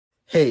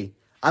Hey,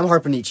 I'm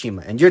Harpuneet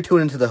Chima, and you're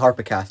tuned into the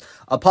Harpucast,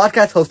 a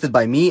podcast hosted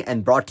by me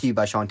and brought to you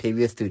by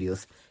Shantavia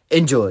Studios.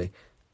 Enjoy!